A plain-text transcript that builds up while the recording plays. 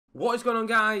What is going on,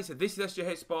 guys? This is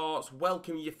SJHSports.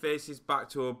 Welcome your faces back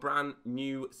to a brand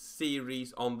new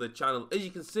series on the channel. As you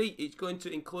can see, it's going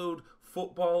to include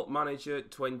Football Manager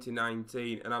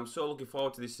 2019, and I'm so looking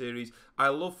forward to this series. I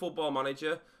love Football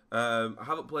Manager. I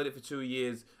haven't played it for 2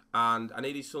 years, and I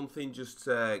needed something just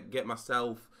to get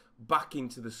myself back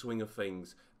into the swing of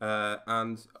things.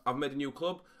 And I've made a new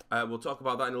club. We'll talk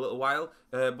about that in a little while.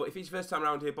 But if it's your first time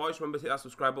around here, boys, remember to hit that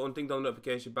subscribe button, ding dong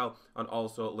notification bell, and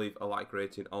also leave a like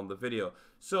rating on the video.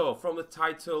 So, from the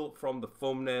title, from the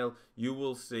thumbnail, you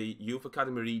will see Youth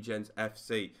Academy Regens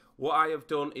FC. What I have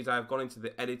done is I have gone into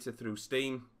the editor through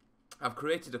Steam. I've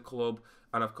created a club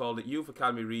and I've called it Youth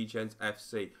Academy Regens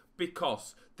FC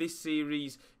because this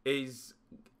series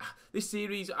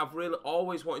I've really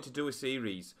always wanted to do a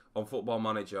series on Football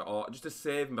Manager, or just to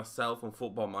save myself on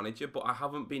Football Manager, but I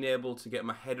haven't been able to get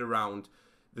my head around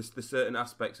the certain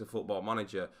aspects of Football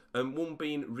Manager, and one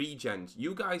being Regens.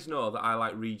 You guys know that I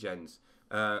like Regens.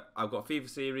 I've got a FIFA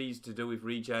series to do with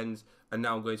Regens, and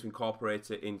now I'm going to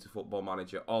incorporate it into Football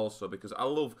Manager also because I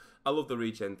love the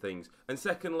Regen things. And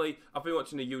secondly, I've been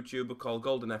watching a YouTuber called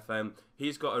Golden FM.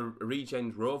 He's got a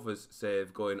Regens Rovers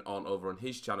save going on over on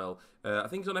his channel. I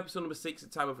think it's on episode number 6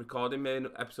 at the time of recording.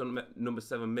 Episode number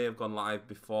 7 may have gone live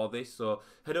before this. So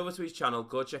head over to his channel,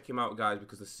 go check him out, guys,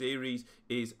 because the series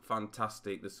is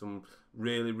fantastic. There's some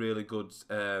really good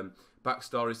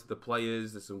backstories to the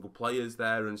players. There's some good players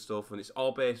there and stuff, and it's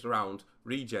all based around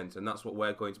Regens, and that's what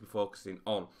we're going to be focusing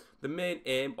on. The main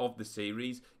aim of the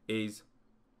series is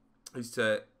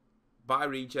to buy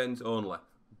Regens only,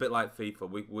 a bit like FIFA.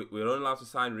 We're only allowed to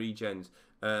sign Regens,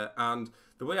 and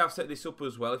the way I've set this up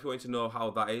as well, if you want to know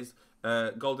how that is,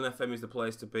 Golden FM is the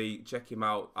place to be. Check him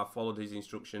out. I've followed his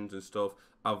instructions and stuff.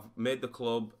 I've made the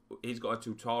club. He's got a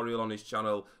tutorial on his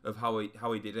channel of how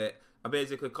he did it. I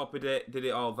basically copied it, did it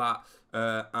all that,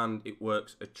 and it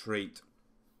works a treat.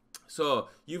 So,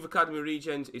 Youth Academy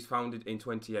Regens is founded in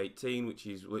 2018, which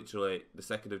is literally the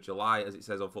 2nd of July, as it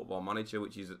says on Football Manager,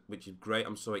 which is great.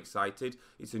 I'm so excited.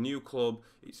 It's a new club.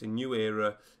 It's a new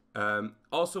era.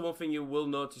 Also, one thing you will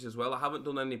notice as well, I haven't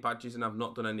done any badges and I've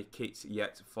not done any kits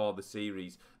yet for the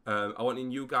series. I want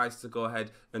you guys to go ahead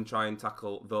and try and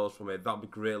tackle those for me. That would be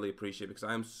greatly appreciated because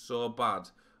I am so bad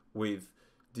with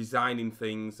designing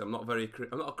things. I'm not a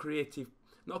creative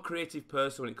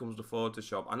person when it comes to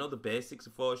Photoshop. I know the basics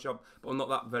of Photoshop, but I'm not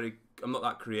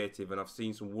that creative, and I've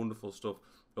seen some wonderful stuff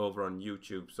over on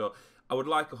YouTube. So I would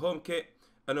like a home kit,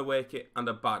 an away kit, and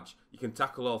a badge. You can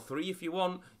tackle all three if you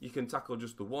want. You can tackle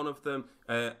just the one of them,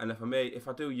 and if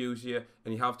I do use you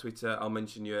and you have Twitter, I'll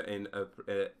mention you in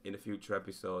a future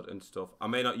episode and stuff. I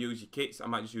may not use your kits. I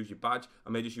might just use your badge. I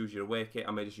may just use your away kit.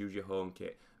 I may just use your home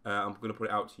kit. I'm going to put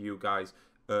it out to you guys.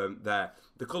 There.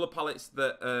 The colour palettes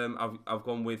that I've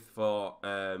gone with for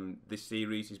this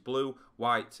series is blue,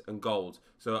 white and gold.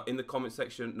 So in the comment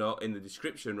section, no, in the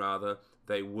description rather,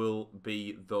 they will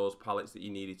be those palettes that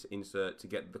you needed to insert to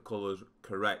get the colours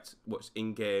correct. What's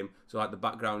in game, so like the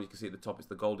background you can see at the top, it's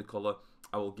the goldy colour.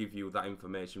 I will give you that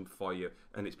information for you,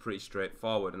 and it's pretty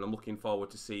straightforward, and I'm looking forward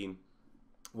to seeing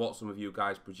what some of you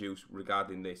guys produce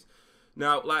regarding this.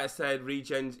 Now, like I said,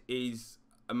 Regens is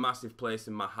a massive place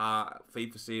in my heart.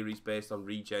 FIFA series based on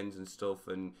Regens and stuff,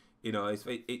 and you know, it's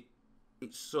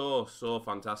so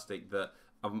fantastic that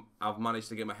I've managed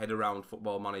to get my head around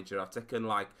Football Manager. I've taken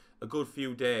like a good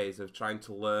few days of trying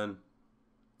to learn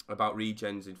about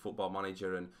Regens in Football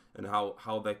Manager and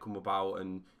how they come about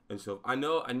and stuff. I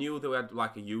knew they had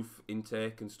like a youth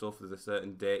intake and stuff. There's a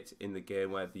certain date in the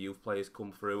game where the youth players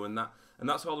come through and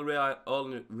that's all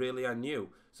really I knew.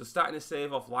 So starting a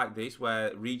save off like this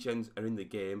where Regens are in the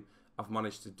game, I've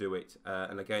managed to do it.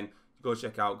 And again, go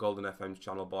check out Golden FM's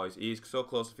channel, boys. He is so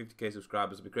close to 50k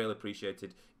subscribers. It'd be greatly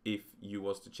appreciated if you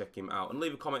was to check him out and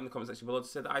leave a comment in the comment section below to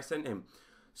say that I sent him.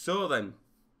 So then,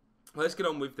 let's get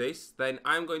on with this. Then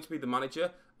I'm going to be the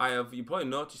manager. You probably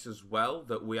noticed as well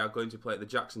that we are going to play at the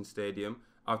Jackson Stadium.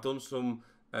 I've done some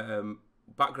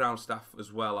background stuff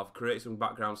as well. I've created some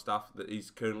background stuff that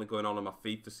is currently going on in my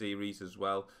FIFA series as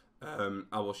well.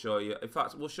 I will show you. In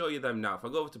fact, we'll show you them now. If I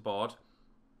go over to board,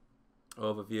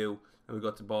 overview, and we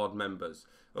go to board members.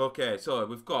 Okay, so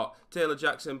we've got Taylor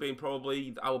Jackson being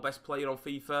probably our best player on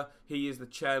FIFA. He is the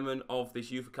chairman of this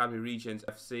Youth Academy Regens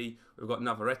FC. We've got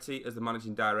Navarrete as the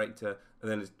managing director, and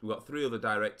then we've got 3 other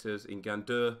directors in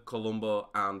Gandeur, Colombo,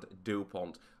 and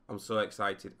Dupont. I'm so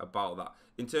excited about that.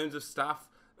 In terms of staff,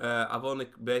 I've only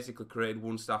basically created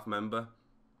 1 staff member,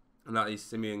 and that is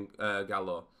Simeon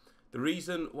Gallo. The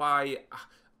reason why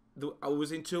I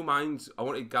was in 2 minds, I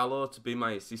wanted Gallo to be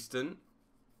my assistant,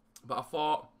 but I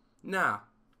thought, nah,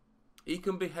 he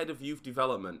can be head of youth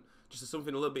development. just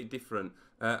something a little bit different.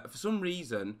 For some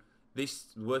reason, this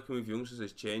working with youngsters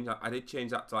has changed. I did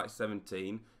change that to like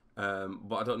 17,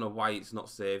 but I don't know why it's not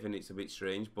saving. It's a bit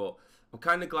strange, but I'm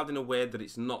kind of glad in a way that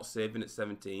it's not saving at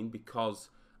 17, because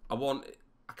I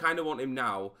kind of want him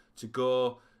now to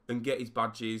go and get his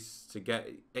badges, to get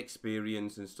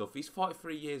experience and stuff. He's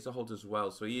 43 years old as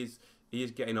well, so he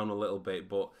is getting on a little bit,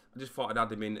 but I just thought I'd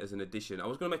add him in as an addition. I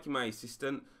was going to make him my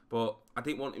assistant, but I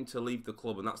didn't want him to leave the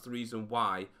club, and that's the reason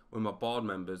why when my board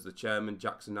members, the chairman,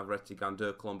 Jackson, Navarrete,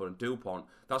 Gander, Colombo and Dupont,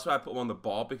 that's why I put him on the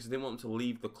board, because I didn't want him to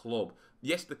leave the club.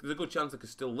 Yes, there's a good chance they could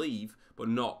still leave, but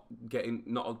not be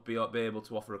able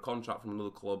to offer a contract from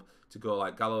another club to go.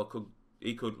 Like Gallo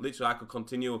I could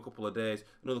continue a couple of days,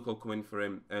 another club come in for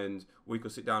him, and we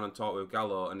could sit down and talk with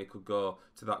Gallo, and he could go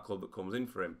to that club that comes in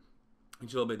for him.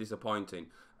 It's a little bit disappointing.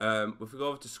 If we go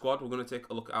over to squad, we're going to take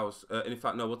a look at our... in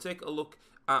fact, no, we'll take a look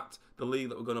at the league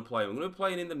that we're going to play. We're going to be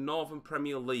playing in the Northern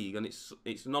Premier League, and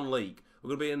it's non-league. We're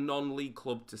going to be a non-league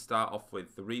club to start off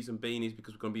with. The reason being is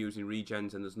because we're going to be using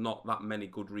regens, and there's not that many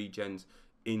good regens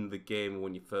in the game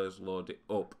when you first load it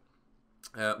up.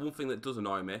 One thing that does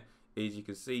annoy me is you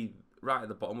can see right at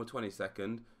the bottom, we're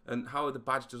 22nd, and how the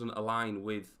badge doesn't align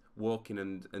with walking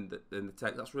and the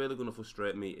text. That's really going to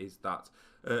frustrate me, is that.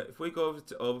 If we go over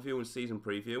to overview and season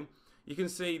preview, you can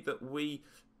see that we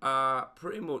are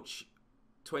pretty much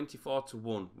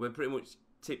 24-1. We're pretty much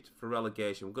tipped for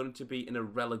relegation. We're going to be in a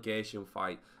relegation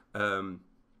fight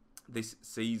this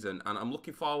season, and I'm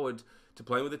looking forward to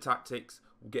playing with the tactics,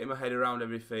 getting my head around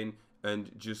everything,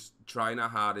 and just trying our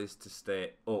hardest to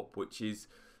stay up, which is...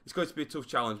 It's going to be a tough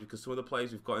challenge, because some of the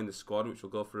players we've got in the squad, which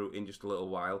we'll go through in just a little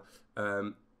while,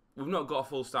 we've not got a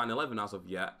full starting 11 as of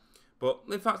yet. But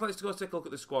in fact, let's go take a look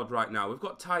at the squad right now. We've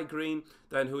got Ty Green,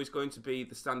 then, who is going to be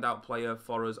the standout player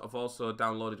for us. I've also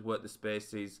downloaded Work the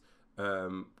Spaces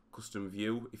custom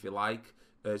view, if you like.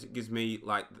 It gives me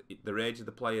like the age of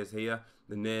the players here,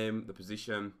 the name, the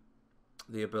position,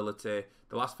 the ability,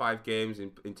 the last 5 games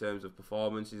in terms of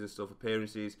performances and stuff,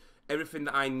 appearances. Everything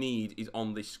that I need is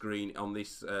on this screen, on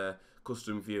this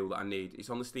custom view that I need.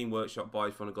 It's on the Steam Workshop,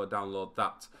 boys, if you want to go download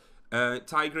that.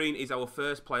 Ty Green is our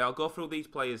first player. I'll go through these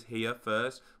players here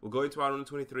first. We'll go into our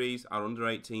under-23s, our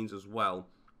under-18s as well.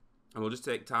 And we'll just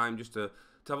take time just to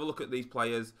have a look at these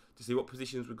players, to see what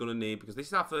positions we're going to need, because this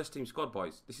is our first team squad,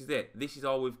 boys. This is it. This is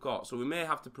all we've got. So we may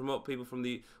have to promote people from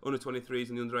the under-23s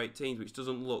and the under-18s, which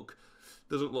doesn't look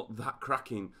that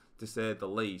cracking, to say the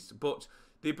least. But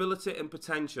the ability and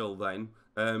potential then,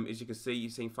 as you can see,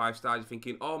 you've seen 5 stars, you're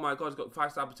thinking, oh my God, he's got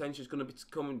 5-star potential, he's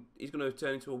going to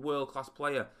turn into a world-class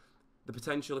player. The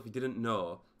potential, if you didn't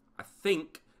know, I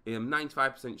think, I'm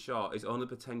 95% sure, is only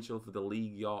potential for the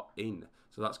league you're in.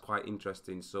 So that's quite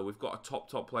interesting. So we've got a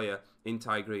top player in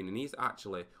Ty Green, and he's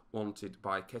actually wanted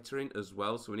by Kettering as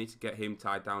well, so we need to get him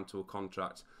tied down to a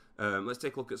contract. Let's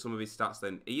take a look at some of his stats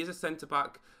then. He is a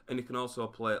centre-back, and he can also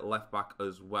play left-back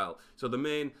as well. So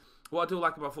what I do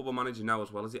like about Football Manager now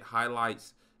as well is it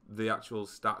highlights the actual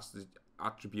stats, the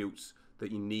attributes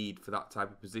that you need for that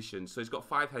type of position. So he's got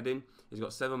 5 heading, he's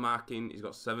got 7 marking, he's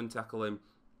got 7 tackling.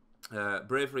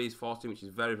 Bravery is 14, which is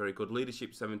very, very good.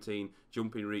 Leadership 17,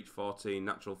 jumping reach 14,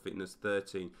 natural fitness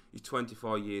 13. He's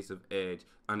 24 years of age,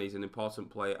 and he's an important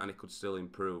player, and he could still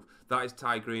improve. That is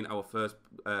Ty Green, our first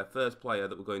player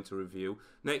that we're going to review.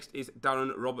 Next is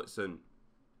Darren Robertson.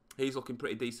 He's looking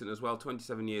pretty decent as well,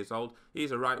 27 years old. He's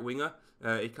a right winger.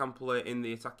 He can play in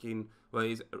the attacking, well,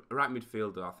 he's a right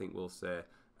midfielder, I think we'll say.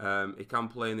 He can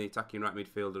play in the attacking right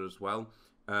midfielder as well.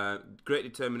 Great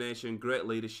determination, great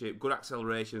leadership, good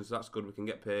acceleration, so that's good. We can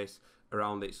get pace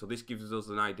around it. So this gives us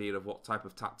an idea of what type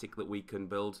of tactic that we can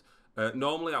build.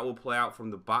 Normally I will play out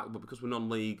from the back, but because we're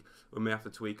non-league, we may have to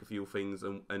tweak a few things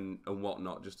and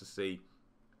whatnot, just to see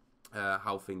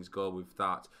how things go with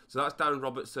that. So that's Darren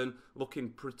Robertson, looking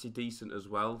pretty decent as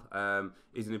well.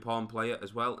 He's an important player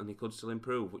as well, and he could still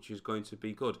improve, which is going to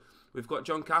be good. We've got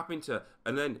John Carpenter,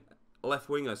 and then left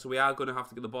winger, so we are going to have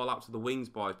to get the ball out to the wings,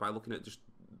 boys, by looking at just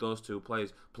those 2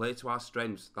 players. Play to our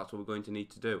strengths, that's what we're going to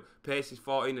need to do. Pace is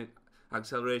 14,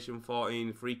 acceleration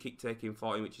 14, free kick taking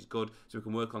 14, which is good, so we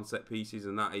can work on set pieces,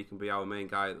 and that he can be our main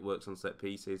guy that works on set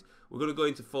pieces. We're going to go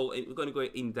into we're going to go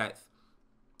in depth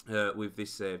with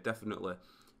this save, definitely.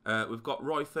 We've got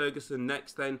Roy Ferguson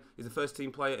next then. He's a first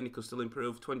team player, and he could still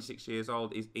improve. 26 years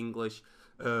old, he's English.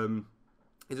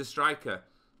 He's a striker.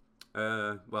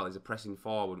 Well, he's a pressing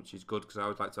forward, which is good, because I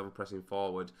always like to have a pressing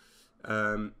forward.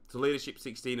 So leadership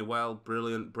 16 as well,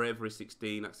 brilliant. Bravery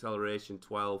 16, acceleration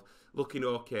 12, looking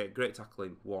okay. Great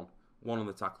tackling, 1 on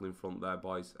the tackling front there,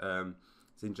 boys.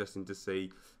 It's interesting to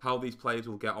see how these players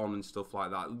will get on and stuff like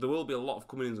that. There will be a lot of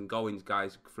coming-ins and goings,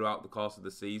 guys, throughout the course of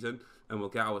the season, and we'll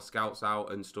get our scouts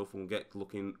out and stuff, and we'll get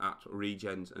looking at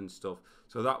regens and stuff.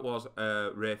 So that was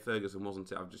Ray Ferguson,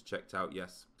 wasn't it? I've just checked out,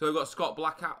 yes. So we've got Scott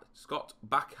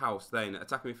Backhouse then,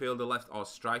 attacking midfielder, left or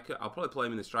striker. I'll probably play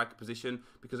him in the striker position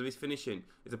because of his finishing.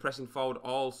 He's a pressing forward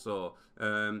also.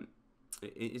 Can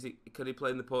he play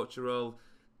in the poacher role?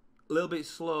 A little bit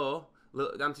slow.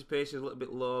 The anticipation is a little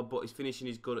bit low, but his finishing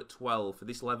is good at 12. For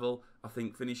this level, I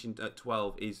think finishing at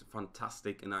 12 is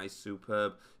fantastic, and that is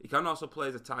superb. He can also play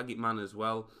as a target man as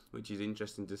well, which is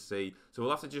interesting to see. So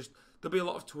we'll have to there'll be a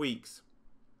lot of tweaks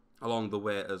along the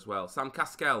way as well. Sam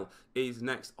Caskell is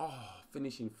next. Oh,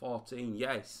 finishing 14,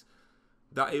 yes.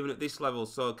 That even at this level.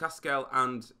 So Caskell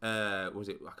and, I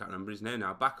can't remember his name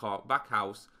now,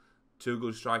 Backhouse, two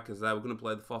good strikers there. We're going to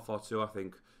play the 4-4-2, I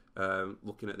think.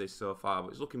 Looking at this so far, but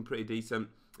it's looking pretty decent.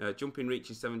 Jumping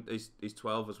reach is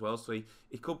 12 as well, so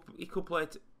he could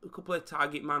play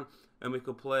target man, and we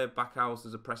could play Backhouse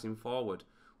as a pressing forward.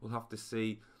 We'll have to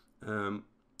see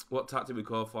what tactic we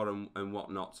go for and what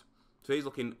not. So he's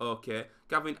looking okay.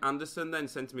 Gavin Anderson then,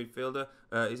 centre midfielder.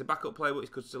 He's a backup player, but he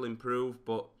could still improve.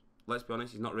 But let's be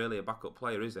honest, he's not really a backup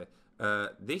player, is he?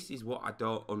 This is what I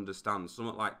don't understand.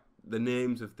 Something like the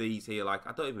names of these here, like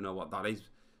I don't even know what that is.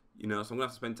 So I'm going to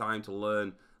have to spend time to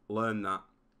learn that.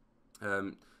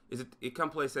 He can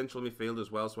play central midfield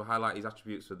as well, so we'll highlight his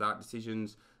attributes for that.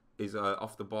 Decisions is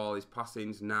off the ball, his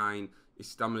passing's 9, his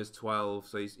stamina's 12,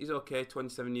 so he's okay,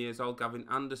 27 years old, Gavin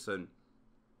Anderson.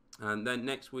 And then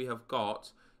next we have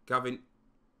got Gavin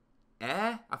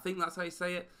Eyre, I think that's how you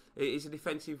say it. He's a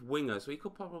defensive winger, so he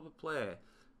could probably play.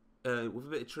 With a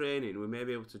bit of training, we may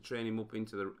be able to train him up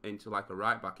into like a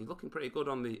right back. He's looking pretty good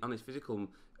on his physical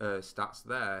stats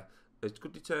there. It's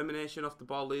good determination off the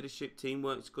ball, leadership,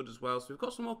 teamwork is good as well. So we've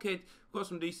got some okay, we've got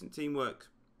some decent teamwork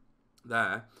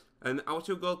there. And our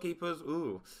two goalkeepers,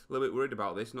 ooh, a little bit worried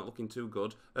about this, not looking too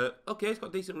good. Okay, he's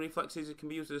got decent reflexes. He can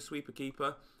be used as a sweeper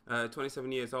keeper.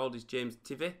 27 years old is James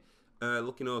Tivy,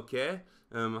 looking okay.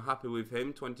 Happy with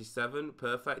him, 27,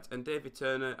 perfect. And David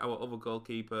Turner, our other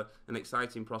goalkeeper, an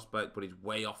exciting prospect, but he's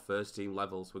way off first team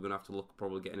level, so we're going to have to look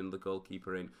probably getting another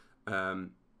goalkeeper in.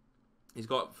 He's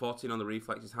got 14 on the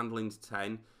reflex, his handling's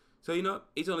 10. So,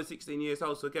 he's only 16 years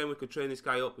old, so again, we could train this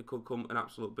guy up, he could come an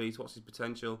absolute beast. What's his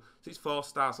potential? So he's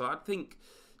 4-star, so I think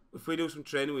if we do some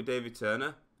training with David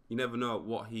Turner, you never know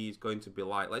what he's going to be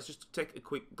like. Let's just take a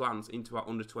quick glance into our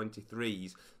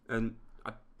under-23s, and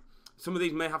some of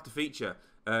these may have to feature.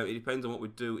 It depends on what we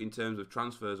do in terms of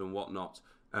transfers and whatnot.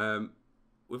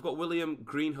 We've got William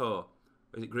Greenhoe.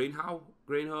 Is it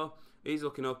Greenhoe? He's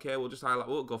looking okay. We'll just highlight.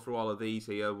 We'll go through all of these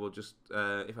here. We'll just,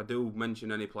 if I do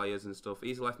mention any players and stuff,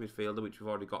 he's a left midfielder, which we've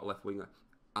already got left winger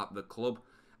at the club.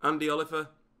 Andy Oliver,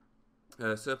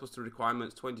 surplus to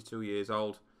requirements, 22 years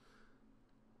old.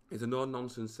 He's a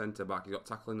no-nonsense centre back. He's got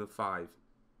tackling of 5,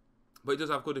 but he does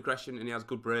have good aggression and he has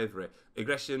good bravery.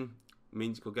 Aggression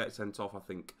means he could get sent off, I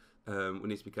think. We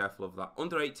need to be careful of that.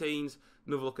 Under 18s,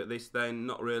 another look at this then.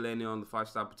 Not really any on the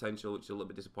 5-star potential, which is a little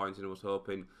bit disappointing. I was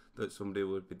hoping that somebody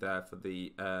would be there for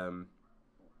the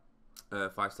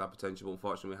 5-star potential, but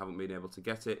unfortunately we haven't been able to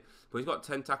get it. But he's got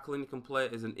 10 tackling. He can play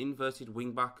as an inverted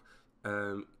wing back.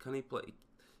 Can he play?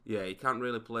 Yeah, he can't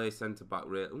really play centre back.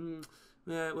 Really.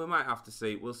 Yeah, we might have to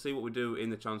see. We'll see what we do in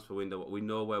the transfer window. But we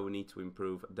know where we need to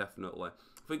improve, definitely.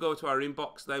 If we go to our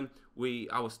inbox, then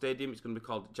our stadium, it's going to be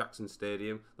called Jackson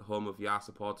Stadium, the home of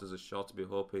Sjhsportsys, is sure to be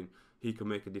hoping he can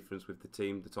make a difference with the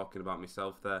team. They're talking about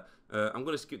myself there. I'm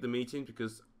going to skip the meeting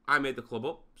because I made the club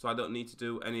up, so I don't need to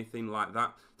do anything like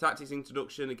that. Tactics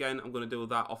introduction, again, I'm going to do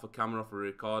that off a camera, off a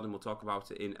record, and we'll talk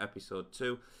about it in episode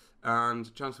 2.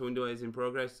 And transfer window is in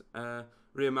progress. Riyad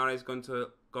Mahrez gone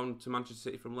to Manchester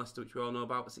City from Leicester, which we all know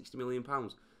about, £60 million.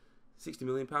 £60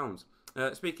 million.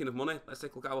 Speaking of money, let's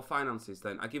take a look at our finances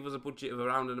then. I give us a budget of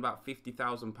around about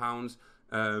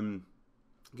 £50,000.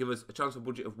 Give us a transfer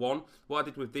budget of 1. What I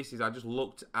did with this is I just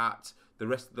looked at the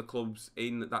rest of the clubs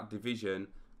in that division,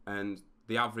 and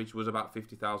the average was about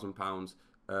 £50,000,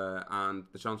 and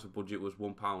the transfer budget was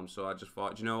 £1. So I just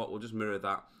thought, do you know what? We'll just mirror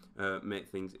that, make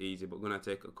things easy. But we're going to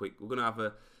take a quick. We're going to have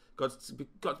a. Got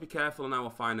to be careful on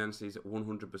our finances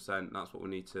 100%. That's what we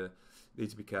need to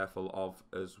be careful of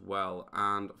as well.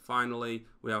 And finally,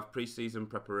 we have pre-season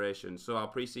preparation. So our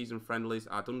pre-season friendlies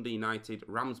are Dundee United,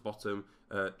 Ramsbottom,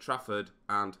 Trafford,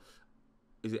 and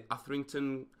is it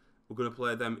Atherington? We're going to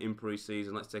play them in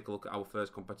pre-season. Let's take a look at our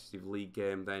first competitive league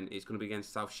game then. It's going to be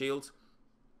against South Shields.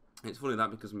 It's funny that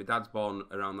because my dad's born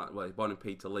around that, well, he's born in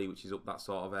Peterlee, which is up that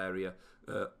sort of area,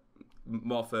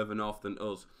 more further north than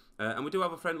us. And we do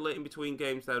have a friendly in between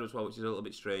games there as well, which is a little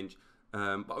bit strange. But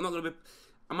I'm not going to be.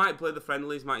 I might play the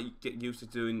friendlies, might get used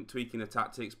to tweaking the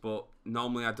tactics, but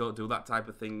normally I don't do that type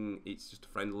of thing. It's just a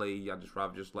friendly. I'd just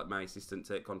rather just let my assistant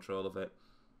take control of it.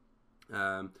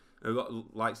 We've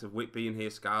got likes of Whitby in here,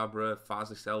 Scarborough,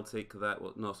 Farsley Celtic. They're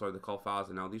called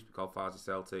Farsley now. They used to be called Farsley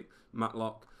Celtic.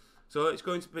 Matlock. So it's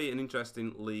going to be an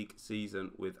interesting league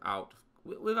season without.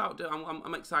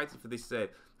 I'm excited for this save.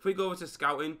 If we go over to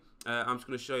scouting, I'm just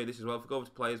going to show you this as well. If we go over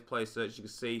to player search, you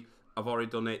can see I've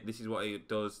already done it. This is what it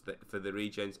does for the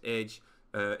Regens. Age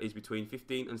is between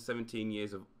 15 and 17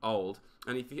 years of old.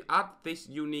 And if you add this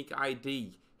unique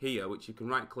ID here, which you can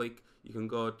right click, you can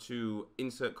go to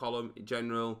insert column,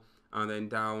 general, and then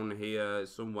down here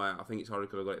somewhere, I think it's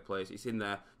already got it placed. It's in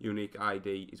there. Unique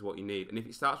ID is what you need. And if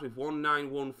it starts with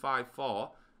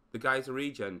 19154, the guy's a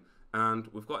Regen. And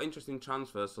we've got interesting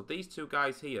transfers. So these two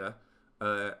guys here,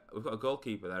 we've got a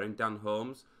goalkeeper there in Dan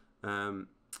Holmes.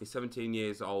 He's 17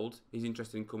 years old. He's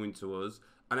interested in coming to us.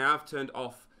 And I have turned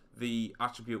off the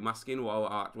attribute masking,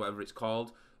 or whatever it's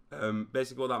called.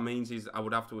 Basically what that means is I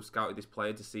would have to have scouted this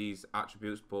player to see his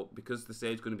attributes, but because the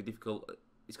save's going to be difficult,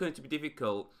 it's going to be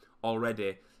difficult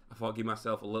already. I thought I'd give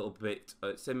myself a little bit,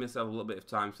 save myself a little bit of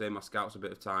time, save my scouts a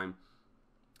bit of time,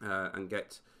 and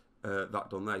get that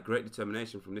done there. Great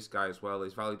determination from this guy as well.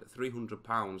 He's valued at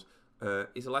 £300.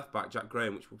 He's a left back, Jack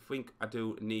Graham, which we think I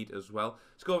do need as well.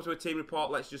 Let's go over to a team report.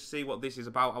 Let's just see what this is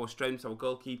about. Our strengths, our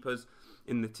goalkeepers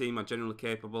in the team are generally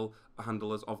capable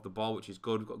handlers of the ball, which is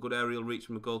good. We've got good aerial reach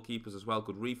from the goalkeepers as well.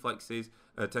 Good reflexes,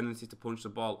 tendency to punch the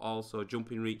ball also.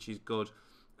 Jumping reach is good.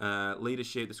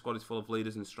 Leadership, the squad is full of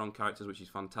leaders and strong characters, which is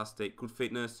fantastic. Good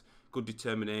fitness, good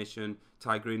determination.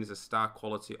 Ty Green is a star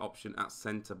quality option at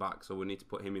centre-back, so we need to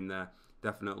put him in there.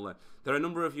 Definitely. There are a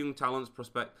number of young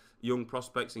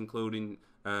prospects, including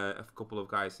a couple of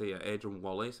guys here. Adrian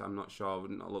Wallace, I'm not sure, I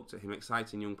wouldn't have looked at him.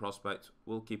 Exciting young prospect.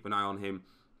 We'll keep an eye on him.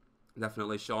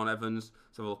 Definitely. Sean Evans,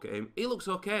 let's have a look at him. He looks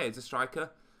okay as a striker.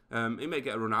 He may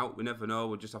get a run out, we never know.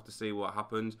 We'll just have to see what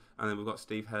happens. And then we've got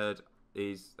Steve Hurd,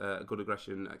 he's good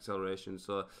aggression, acceleration.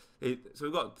 So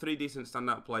we've got 3 decent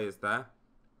standout players there.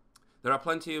 There are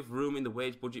plenty of room in the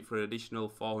wage budget for an additional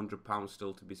 £400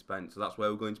 still to be spent. So that's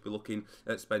where we're going to be looking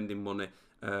at spending money.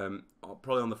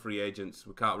 Probably on the free agents.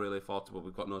 We can't really afford to, but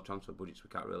we've got no transfer budgets. We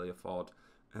can't really afford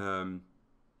anything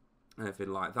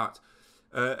like that.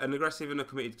 An aggressive and a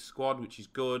committed squad, which is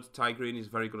good. Ty Green is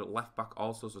very good at left back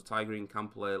also. So Ty Green can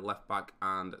play left back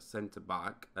and centre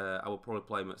back. I will probably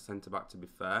play him at centre back, to be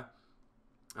fair.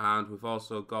 And we've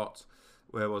also got,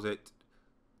 where was it?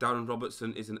 Darren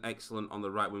Robertson is an excellent on the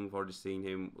right wing. We've already seen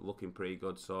him looking pretty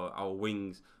good. So our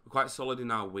wings, we're quite solid in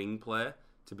our wing play,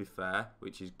 to be fair,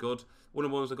 which is good.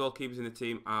 One-on-ones, the goalkeepers in the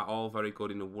team are all very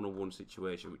good in a one-on-one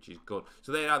situation, which is good.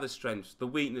 So they are the strengths. The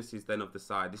weaknesses then of the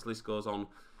side. This list goes on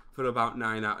for about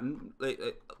 9 out, and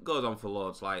it goes on for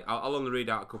loads. Like I'll only read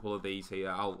out a couple of these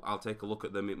here. I'll take a look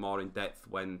at them more in depth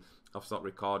when I've stopped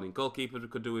recording. Goalkeepers we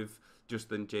could do with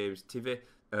Justin James Tivy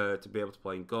to be able to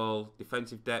play in goal.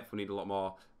 Defensive depth, we need a lot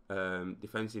more.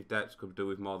 Defensive depth could do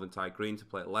with more than Ty Green to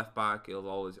play at left back. He'll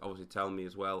always obviously tell me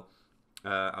as well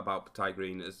about Ty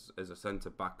Green as a centre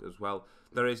back as well.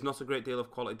 There is not a great deal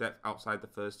of quality depth outside the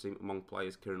first team among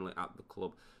players currently at the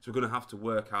club. So we're going to have to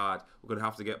work hard. We're going to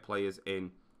have to get players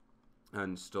in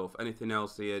and stuff. Anything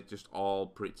else here? Just all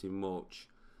pretty much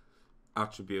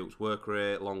attributes. Work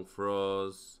rate, long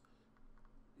throws,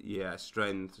 yeah,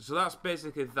 strength. So that's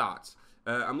basically that.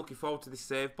 I'm looking forward to this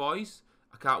save, boys.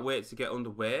 I can't wait to get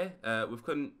underway.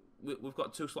 We've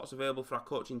got 2 slots available for our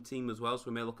coaching team as well, so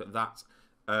we may look at that.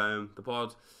 The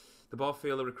board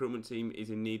feel the recruitment team is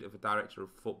in need of a director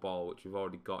of football, which we've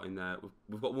already got in there.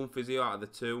 We've got 1 physio out of the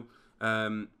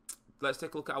 2. Let's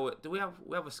take a look at we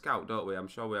have a scout, don't we? I'm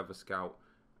sure we have a scout.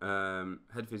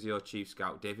 Head physio, chief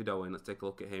scout, David Owen. Let's take a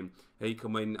look at him. He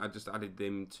come in. I just added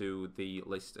them to the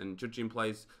list, and judging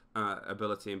players'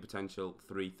 ability and potential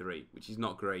 3-3, which is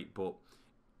not great, but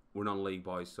we're non-league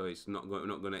boys, so we're not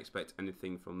going to expect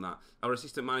anything from that. Our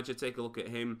assistant manager, take a look at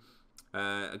him.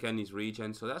 Again, he's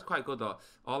Regen, so that's quite good though.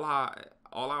 All our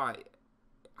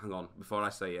hang on, before I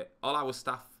say it, all our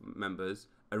staff members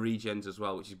are Regens as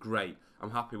well, which is great.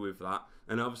 I'm happy with that.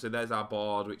 And obviously there's our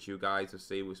board, which you guys have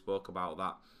seen. We spoke about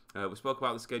that. We spoke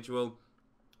about the schedule.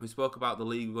 We spoke about the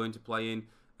league we're going to play in.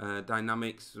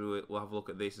 Dynamics, we'll have a look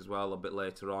at this as well a bit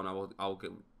later on. I'll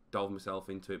delve myself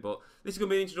into it. But this is going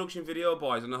to be an introduction video,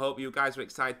 boys, and I hope you guys are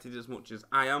excited as much as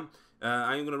I am.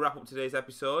 I am going to wrap up today's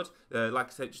episode. Like I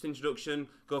said, just introduction,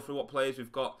 go through what players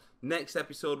we've got. Next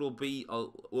episode will be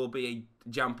a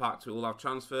jam-packed. We'll have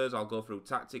transfers. I'll go through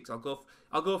tactics. I'll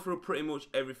go through pretty much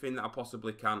everything that I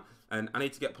possibly can. And I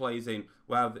need to get players in,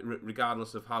 well,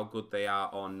 regardless of how good they are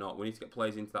or not. We need to get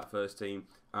players into that first team,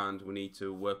 and we need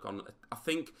to work on. I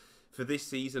think for this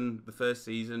season, the first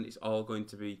season, it's all going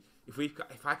to be.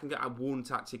 If I can get that one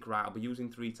tactic right, I'll be using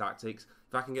 3 tactics.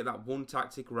 If I can get that one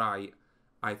tactic right,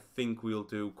 I think we'll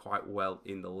do quite well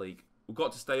in the league. We've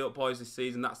got to stay up, boys, this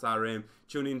season. That's our aim.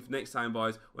 Tune in for next time,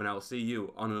 boys, when I'll see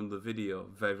you on another video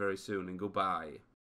very, very soon. And goodbye.